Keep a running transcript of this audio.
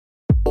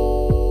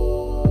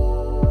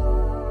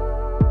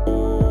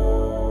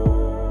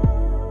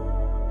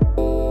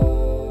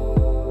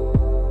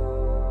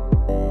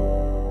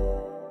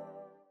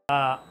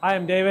Hi,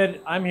 I'm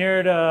David. I'm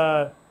here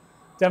to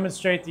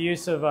demonstrate the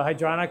use of a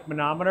hydronic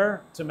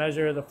manometer to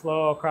measure the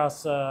flow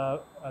across a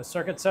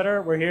circuit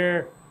setter. We're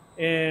here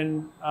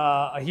in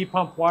a heat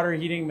pump water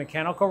heating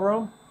mechanical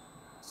room.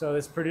 So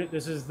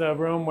this is the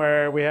room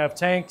where we have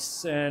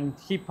tanks and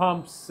heat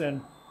pumps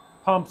and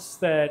pumps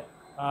that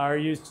are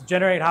used to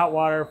generate hot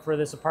water for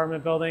this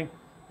apartment building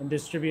and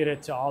distribute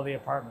it to all the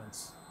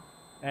apartments.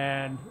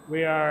 And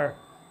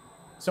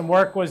some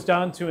work was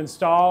done to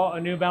install a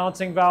new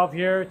balancing valve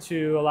here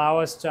to allow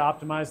us to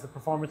optimize the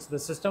performance of the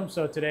system.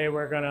 So today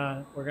we're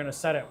gonna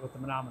set it with the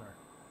manometer.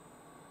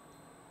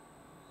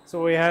 So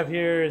what we have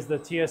here is the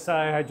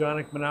TSI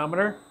Hydronic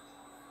Manometer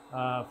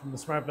from the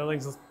Smart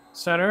Buildings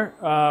Center.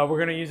 We're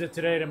gonna use it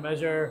today to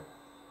measure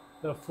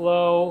the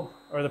flow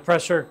or the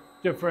pressure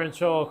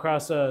differential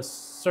across a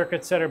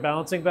circuit setter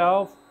balancing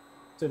valve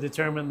to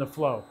determine the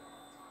flow,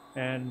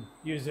 and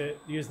use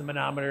the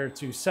manometer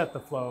to set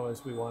the flow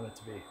as we want it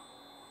to be.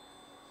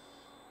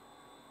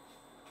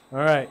 All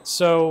right,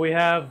 so we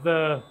have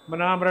the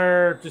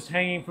manometer just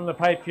hanging from the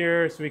pipe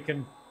here so we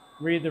can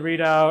read the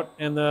readout,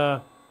 and the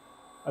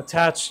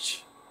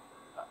attached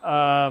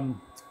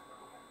lines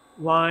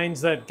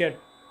that get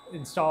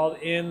installed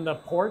in the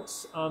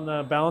ports on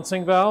the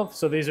balancing valve.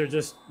 So these are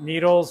just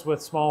needles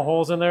with small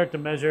holes in there to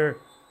measure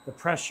the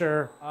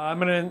pressure. I'm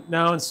gonna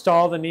now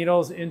install the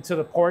needles into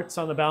the ports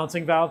on the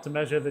balancing valve to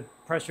measure the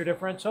pressure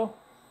differential.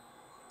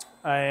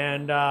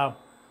 And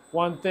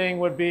one thing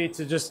would be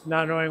to, just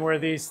not knowing where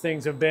these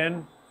things have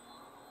been,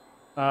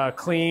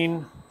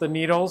 clean the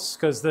needles,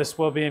 because this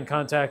will be in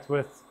contact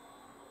with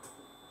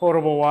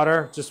potable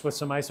water, just with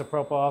some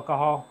isopropyl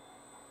alcohol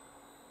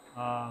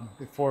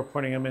before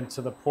putting them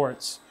into the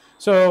ports.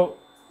 So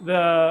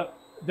the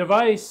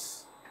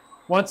device,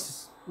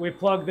 once we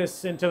plug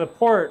this into the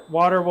port,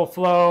 water will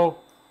flow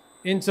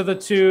into the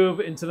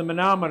tube, into the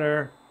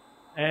manometer,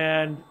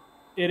 and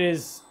it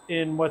is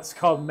in what's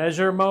called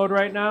measure mode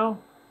right now,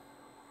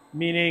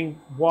 meaning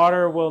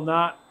water will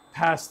not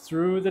pass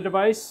through the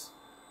device.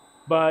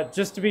 But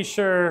just to be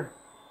sure,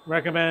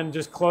 recommend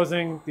just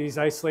closing these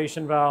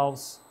isolation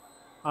valves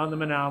on the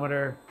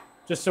manometer,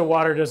 just so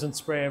water doesn't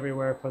spray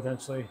everywhere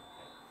potentially.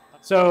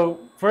 So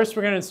first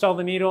we're going to install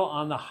the needle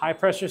on the high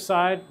pressure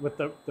side. With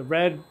the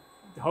red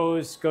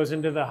hose goes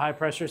into the high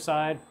pressure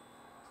side.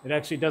 It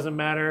actually doesn't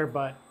matter,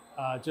 but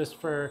just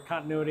for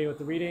continuity with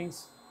the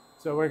readings.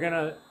 So we're going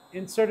to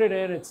insert it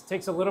in. It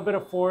takes a little bit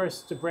of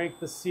force to break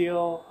the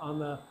seal on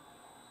the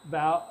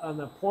valve on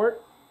the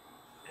port,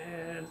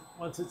 and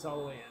once it's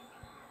all the way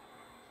in.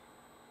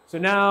 So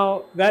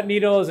now that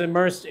needle is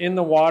immersed in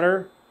the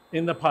water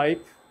in the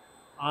pipe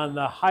on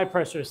the high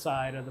pressure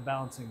side of the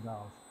balancing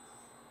valve.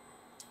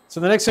 So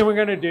the next thing we're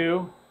going to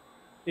do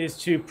is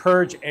to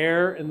purge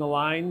air in the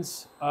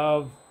lines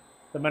of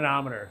the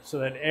manometer so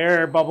that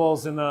air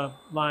bubbles in the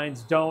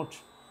lines don't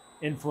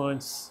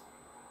influence.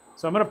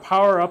 So I'm going to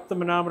power up the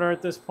manometer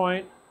at this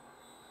point.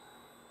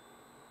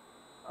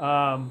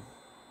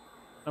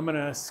 I'm going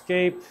to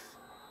escape.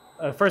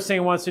 First thing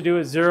it wants to do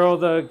is zero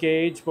the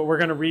gauge, but we're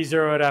going to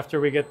re-zero it after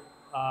we get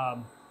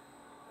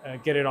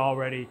it all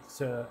ready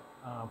to,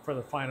 for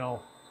the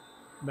final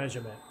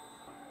measurement.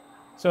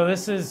 So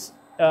this is,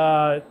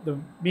 the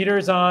meter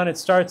is on, it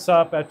starts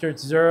up. After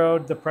it's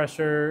zeroed, the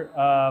pressure,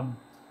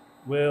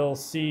 we'll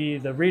see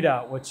the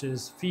readout, which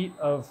is feet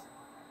of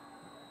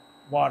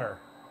water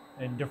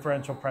and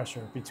differential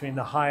pressure between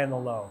the high and the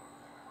low.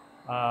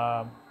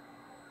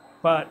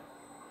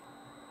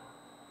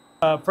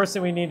 First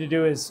thing we need to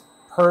do is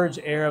purge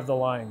air of the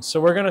lines. So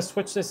we're going to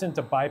switch this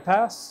into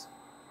bypass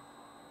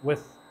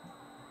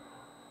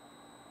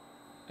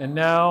and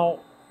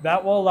now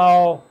that will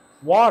allow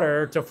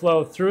water to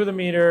flow through the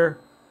meter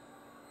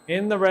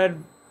in the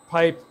red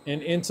pipe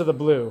and into the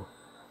blue.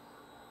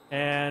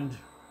 And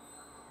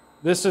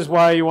this is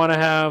why you want to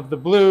have the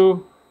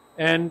blue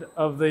end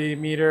of the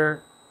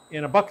meter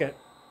in a bucket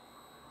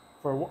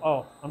for,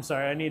 oh, I'm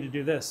sorry, I need to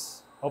do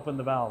this. Open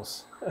the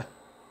valves.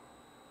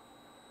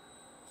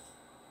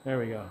 There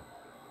we go.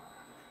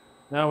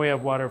 Now we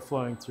have water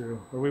flowing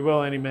through, or we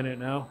will any minute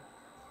now.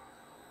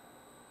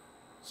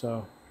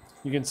 So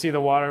you can see the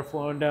water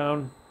flowing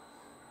down.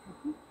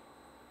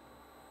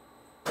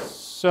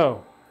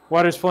 So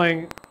water's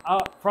flowing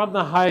out from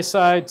the high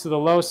side to the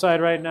low side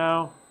right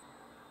now.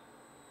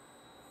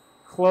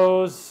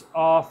 Close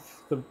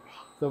off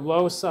the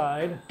low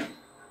side.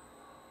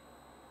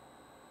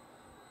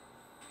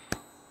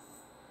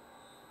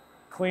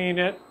 Clean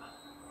it.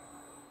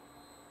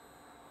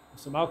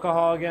 Some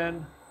alcohol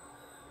again.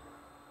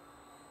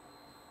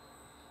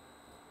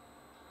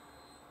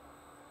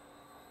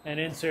 And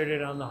insert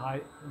it on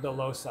the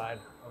low side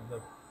of the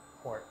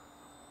port.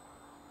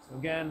 So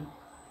again,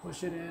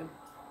 push it in.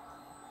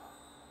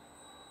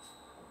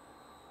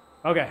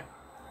 Okay.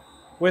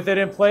 With it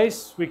in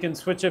place, we can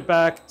switch it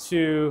back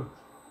to,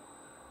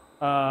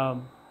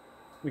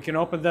 we can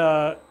open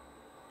the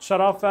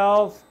shutoff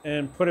valve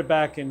and put it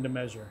back into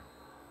measure.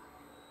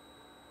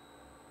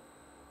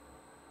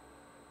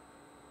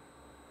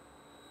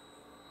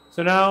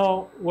 So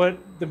now what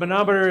the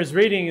manometer is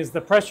reading is the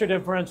pressure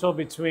differential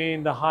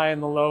between the high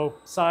and the low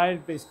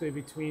side, basically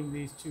between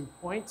these 2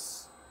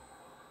 points.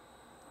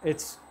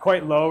 It's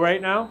quite low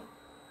right now,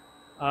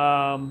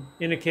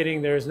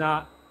 indicating there's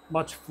not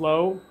much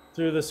flow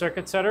through the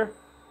circuit setter.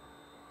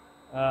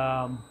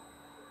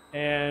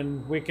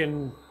 And we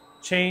can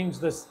change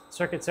the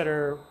circuit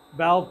setter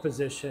valve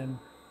position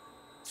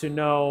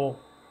to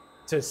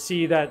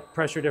see that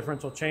pressure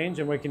differential change,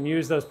 and we can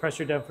use those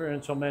pressure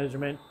differential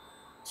measurement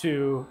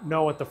to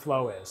know what the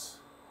flow is.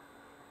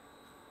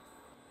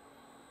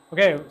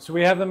 Okay, so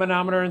we have the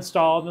manometer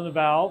installed in the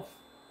valve.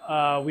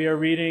 We are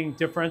reading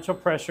differential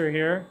pressure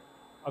here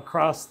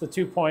across the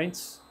 2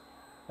 points,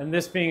 and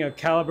this being a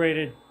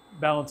calibrated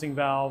balancing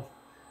valve,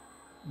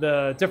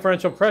 the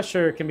differential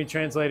pressure can be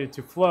translated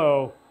to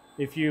flow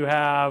if you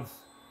have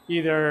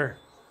either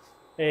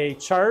a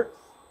chart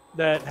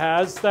that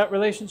has that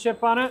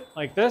relationship on it,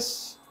 like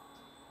this,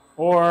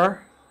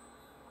 or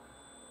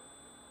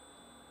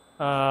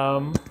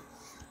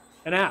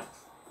an app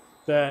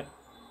that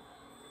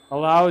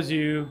allows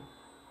you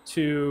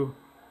to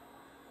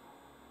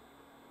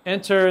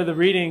enter the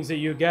readings that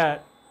you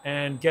get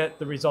and get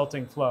the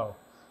resulting flow.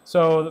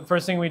 So the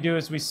first thing we do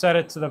is we set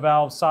it to the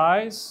valve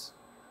size,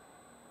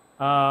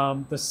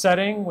 the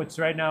setting, which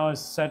right now is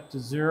set to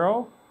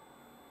 0,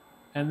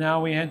 and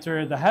now we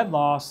enter the head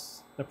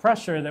loss, the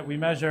pressure that we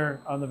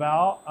measure on the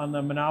valve, on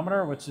the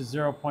manometer, which is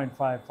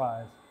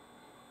 0.55.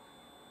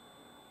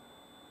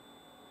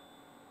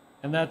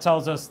 And that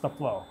tells us the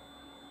flow.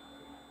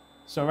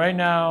 So right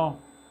now,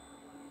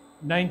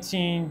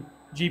 19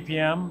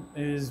 GPM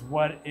is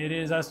what it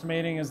is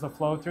estimating as the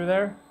flow through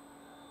there.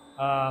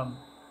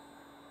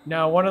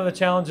 Now, one of the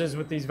challenges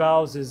with these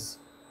valves is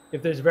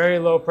if there's very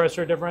low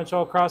pressure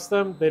differential across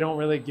them, they don't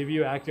really give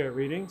you accurate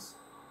readings.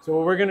 So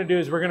what we're going to do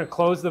is we're going to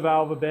close the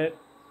valve a bit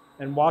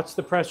and watch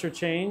the pressure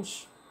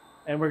change,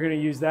 and we're going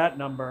to use that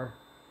number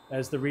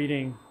as the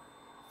reading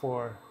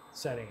for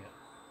setting it.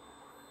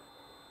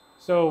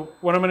 So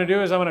what I'm going to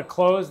do is I'm going to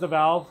close the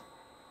valve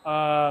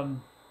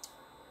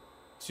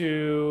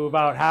to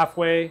about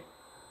halfway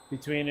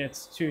between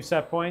its 2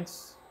 set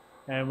points,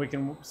 and we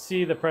can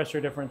see the pressure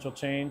differential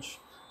change.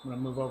 I'm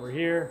going to move over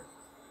here.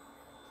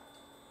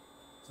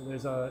 So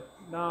there's a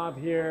knob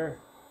here,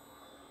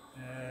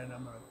 and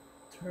I'm going to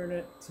turn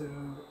it to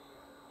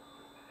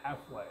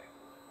halfway.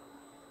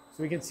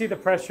 So we can see the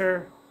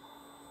pressure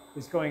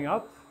is going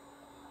up,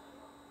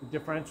 the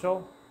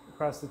differential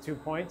across the 2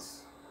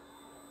 points.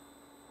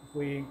 If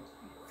we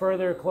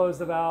further close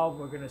the valve,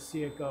 we're going to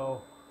see it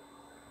go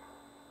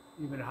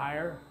even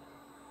higher.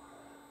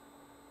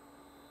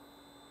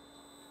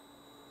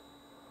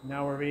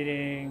 Now we're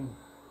reading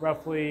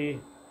roughly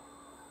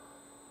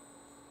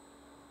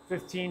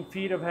 15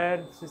 feet of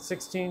head,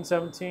 16,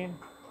 17,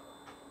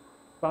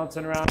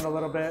 bouncing around a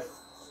little bit.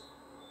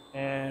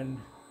 And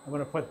I'm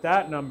going to put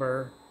that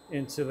number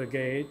into the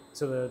gauge,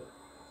 to the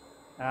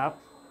app.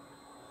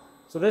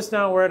 So this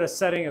now we're at a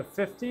setting of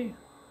 50.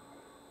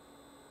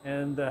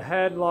 And the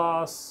head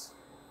loss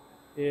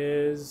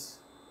is,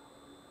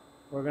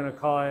 we're going to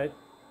call it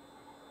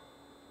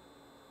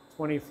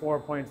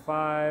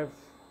 24.5.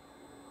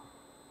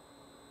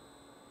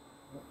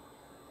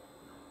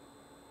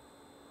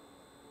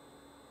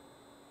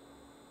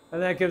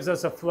 And that gives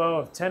us a flow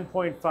of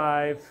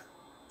 10.5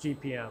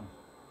 GPM.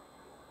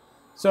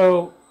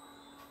 So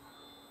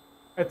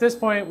at this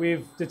point,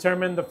 we've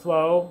determined the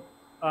flow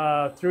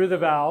through the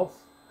valve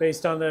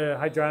based on the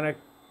hydronic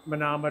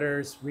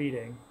manometer's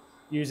reading,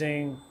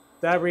 using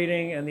that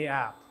reading and the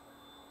app.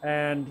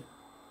 And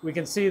we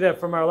can see that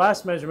from our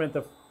last measurement,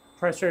 the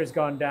pressure has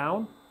gone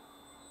down,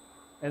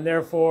 and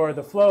therefore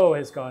the flow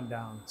has gone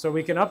down. So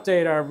we can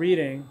update our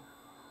reading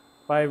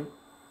by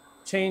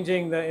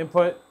changing the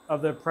input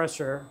of the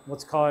pressure,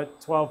 let's call it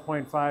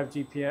 12.5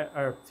 GPM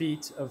or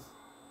feet of,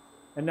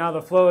 and now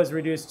the flow is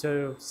reduced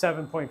to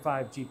 7.5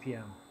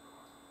 GPM.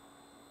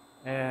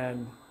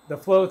 And the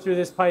flow through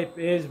this pipe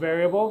is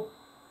variable.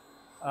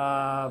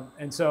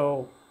 And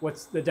so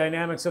what's the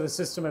dynamics of the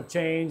system have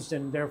changed,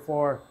 and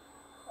therefore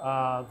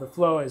the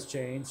flow has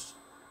changed.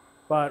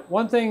 But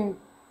one thing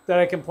that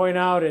I can point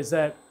out is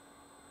that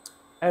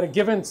at a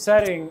given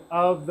setting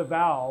of the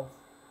valve,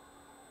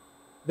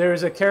 there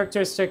is a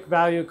characteristic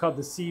value called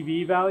the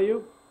CV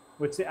value,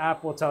 which the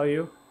app will tell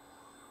you.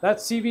 That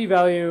CV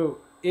value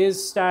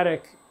is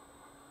static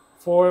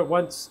for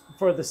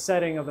the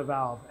setting of the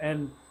valve.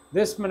 And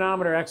this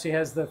manometer actually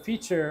has the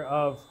feature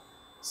of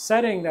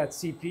setting that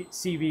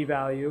CV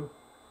value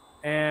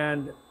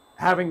and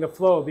having the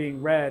flow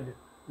being read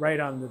right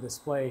on the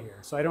display here.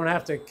 So I don't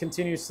have to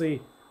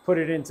continuously put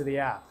it into the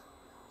app.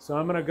 So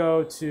I'm going to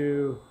go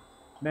to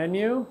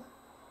Menu,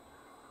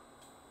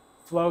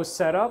 Flow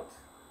Setup,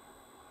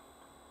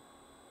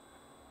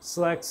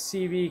 select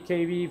CV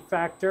kV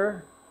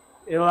factor.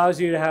 It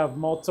allows you to have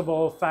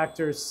multiple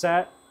factors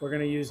set. We're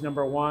going to use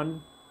number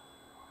 1.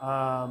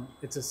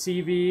 It's a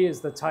CV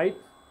is the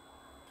type.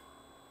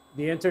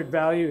 The entered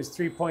value is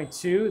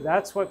 3.2.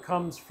 That's what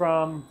comes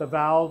from the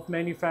valve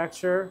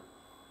manufacturer,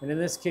 and in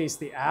this case,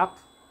 the app.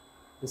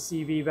 the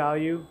CV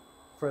value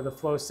for the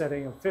flow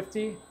setting of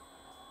 50.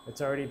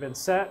 It's already been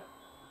set.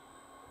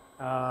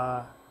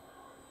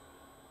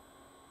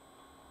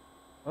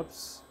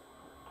 Oops,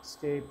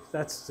 escape,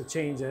 that's to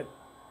change it.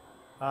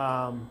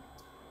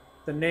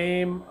 The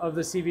name of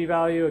the CV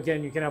value,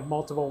 again, you can have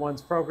multiple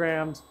ones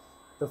programmed.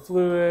 The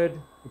fluid,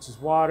 which is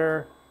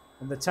water,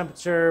 and the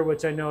temperature,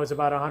 which I know is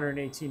about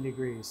 118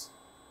 degrees.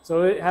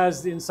 So it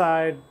has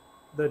inside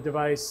the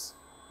device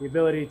the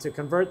ability to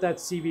convert that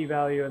CV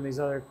value and these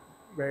other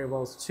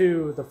variables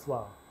to the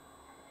flow.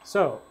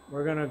 So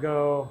we're going to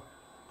go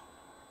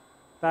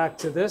back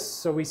to this.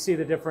 So we see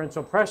the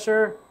differential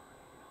pressure.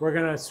 We're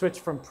going to switch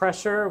from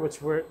pressure, which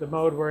the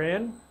mode we're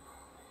in.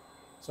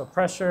 So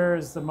pressure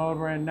is the mode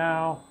we're in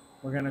now.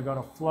 We're going to go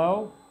to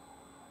flow.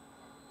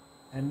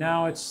 And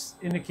now it's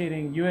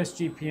indicating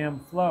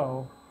USGPM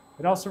flow.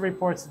 It also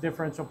reports the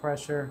differential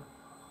pressure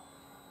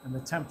and the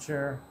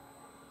temperature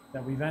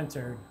that we've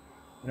entered.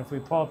 And if we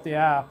pull up the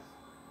app,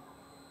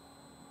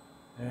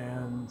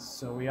 and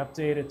so we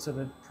update it to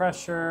the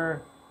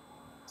pressure,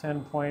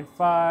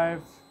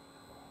 10.5,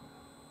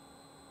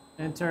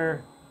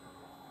 enter.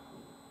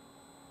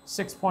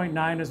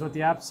 6.9 is what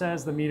the app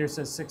says. The meter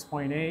says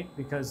 6.8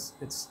 because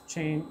it's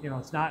changed,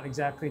 it's not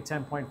exactly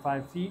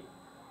 10.5 feet,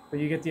 but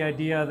you get the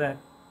idea that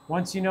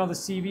once you know the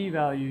CV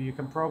value, you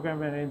can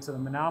program it into the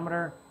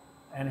manometer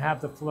and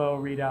have the flow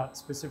readout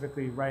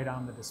specifically right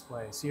on the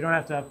display. So you don't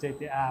have to update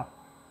the app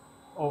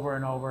over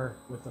and over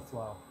with the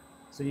flow.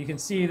 So you can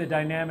see the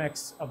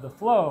dynamics of the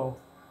flow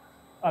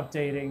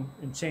updating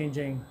and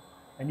changing,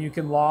 and you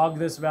can log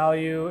this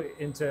value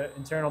into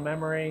internal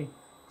memory.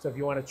 So if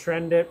you want to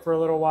trend it for a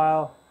little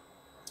while,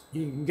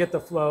 you can get the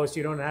flow so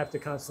you don't have to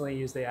constantly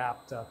use the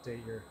app to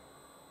update your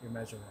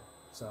measurement.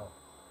 So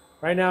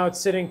right now it's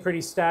sitting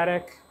pretty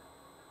static.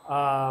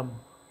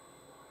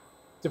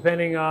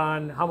 Depending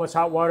on how much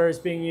hot water is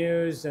being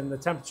used and the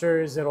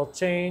temperatures, it'll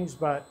change,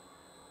 but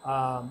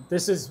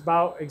this is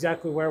about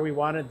exactly where we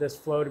wanted this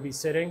flow to be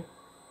sitting.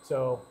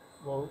 So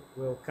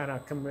we'll kind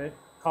of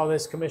call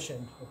this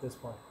commissioned at this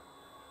point.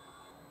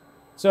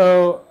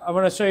 So I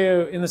want to show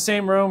you in the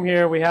same room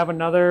here, we have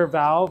another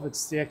valve.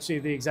 It's actually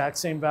the exact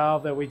same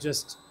valve that we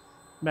just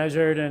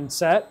measured and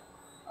set.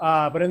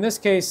 But in this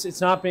case,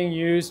 it's not being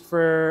used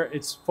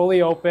it's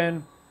fully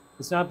open.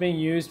 It's not being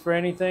used for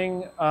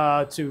anything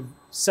to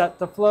set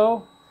the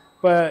flow.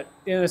 But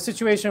in a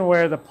situation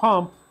where the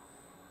pump,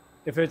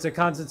 if it's a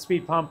constant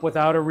speed pump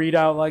without a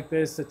readout like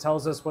this that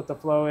tells us what the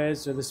flow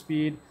is or the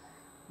speed,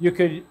 you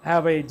could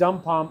have a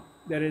dump pump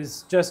that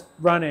is just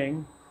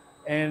running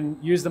and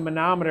use the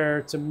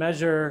manometer to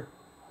measure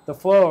the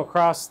flow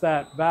across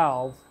that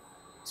valve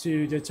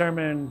to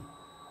determine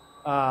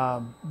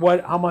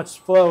how much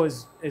flow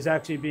is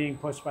actually being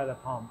pushed by the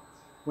pump.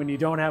 When you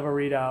don't have a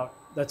readout,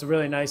 that's a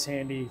really nice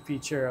handy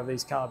feature of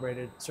these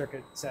calibrated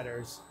circuit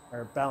setters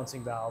or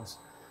balancing valves.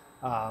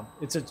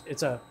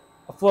 It's a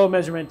flow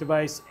measurement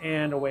device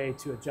and a way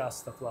to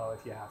adjust the flow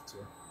if you have to.